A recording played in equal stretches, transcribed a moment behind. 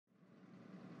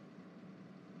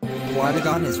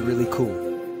Quadagon is really cool.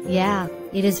 Yeah,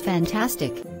 it is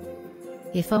fantastic.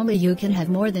 If only you can have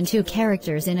more than 2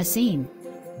 characters in a scene.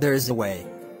 There's a way.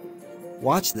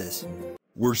 Watch this.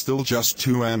 We're still just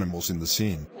 2 animals in the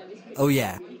scene. Oh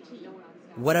yeah.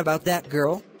 What about that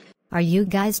girl? Are you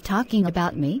guys talking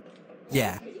about me?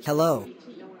 Yeah, hello.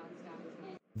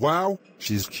 Wow,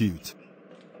 she's cute.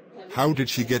 How did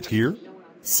she get here?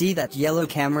 See that yellow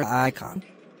camera icon?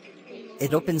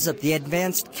 It opens up the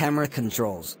advanced camera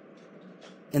controls.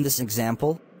 In this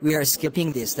example, we are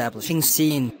skipping the establishing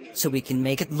scene, so we can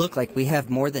make it look like we have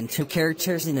more than 2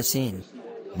 characters in a scene.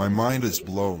 My mind is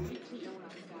blown.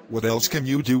 What else can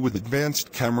you do with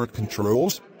advanced camera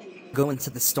controls? Go into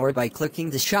the store by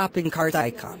clicking the shopping cart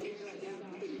icon.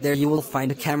 There you will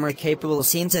find a camera-capable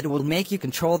scenes that will make you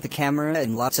control the camera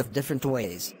in lots of different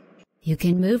ways. You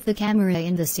can move the camera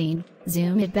in the scene,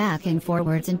 zoom it back and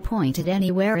forwards and point it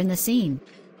anywhere in the scene.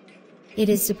 It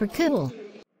is super cool.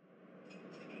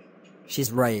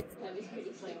 She's right.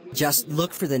 Just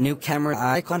look for the new camera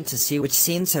icon to see which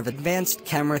scenes have advanced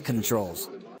camera controls.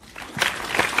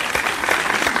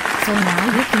 So now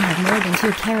you can have more than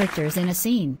 2 characters in a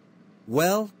scene.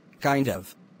 Well, kind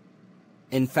of.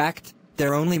 In fact,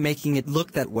 they're only making it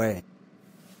look that way.